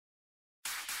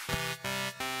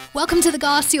Welcome to The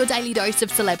Goss, your daily dose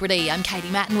of celebrity. I'm Katie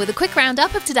Matten with a quick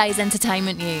roundup of today's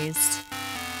entertainment news.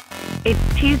 It's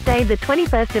Tuesday, the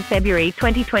 21st of February,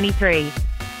 2023.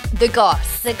 The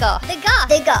Goss. The Goss. The Goss.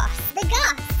 The Goss. The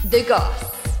Goss. The Goss.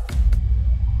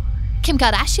 Kim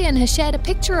Kardashian has shared a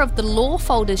picture of the law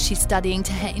folders she's studying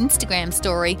to her Instagram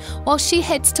story while she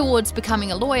heads towards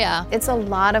becoming a lawyer. It's a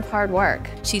lot of hard work.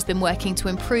 She's been working to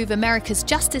improve America's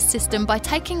justice system by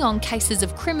taking on cases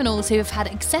of criminals who have had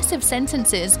excessive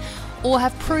sentences or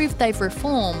have proved they've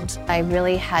reformed. I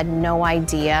really had no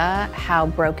idea how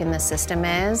broken the system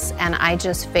is, and I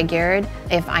just figured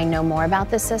if I know more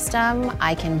about the system,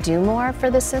 I can do more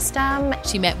for the system.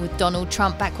 She met with Donald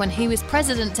Trump back when he was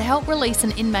president to help release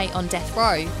an inmate on death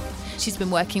row. She's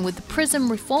been working with the Prison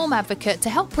Reform Advocate to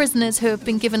help prisoners who have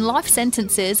been given life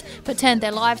sentences but turned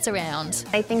their lives around.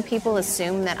 I think people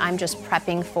assume that I'm just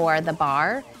prepping for the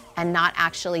bar and not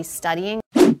actually studying.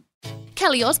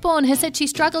 Kelly Osbourne has said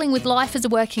she's struggling with life as a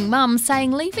working mum,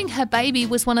 saying leaving her baby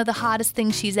was one of the hardest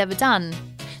things she's ever done.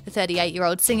 The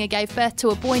 38-year-old singer gave birth to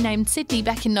a boy named Sydney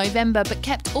back in November but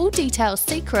kept all details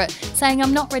secret, saying,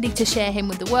 "I'm not ready to share him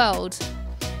with the world."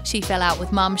 She fell out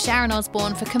with mum Sharon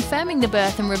Osbourne for confirming the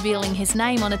birth and revealing his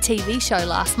name on a TV show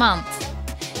last month.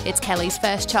 It's Kelly's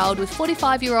first child with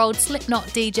 45-year-old Slipknot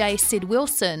DJ Sid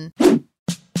Wilson.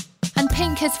 And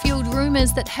Pink has fueled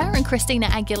rumours that her and Christina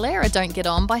Aguilera don't get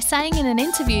on by saying in an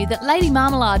interview that Lady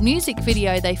Marmalade music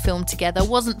video they filmed together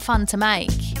wasn't fun to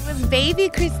make. It was baby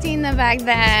Christina back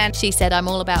then. She said, "I'm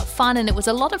all about fun and it was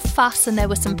a lot of fuss and there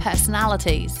were some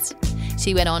personalities."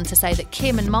 She went on to say that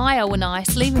Kim and Maya were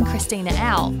nice, leaving Christina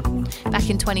out. Back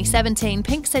in 2017,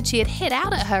 Pink said she had hit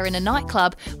out at her in a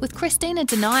nightclub, with Christina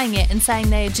denying it and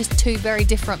saying they are just two very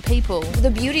different people.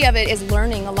 The beauty of it is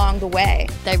learning along the way.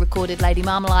 They recorded Lady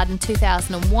Marmalade in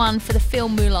 2001 for the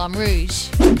film Moulin Rouge.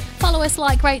 Follow us,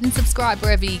 like, rate and subscribe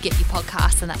wherever you get your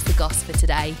podcasts, and that's The Goss for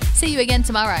today. See you again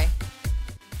tomorrow.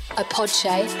 A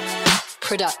Podshape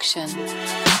production.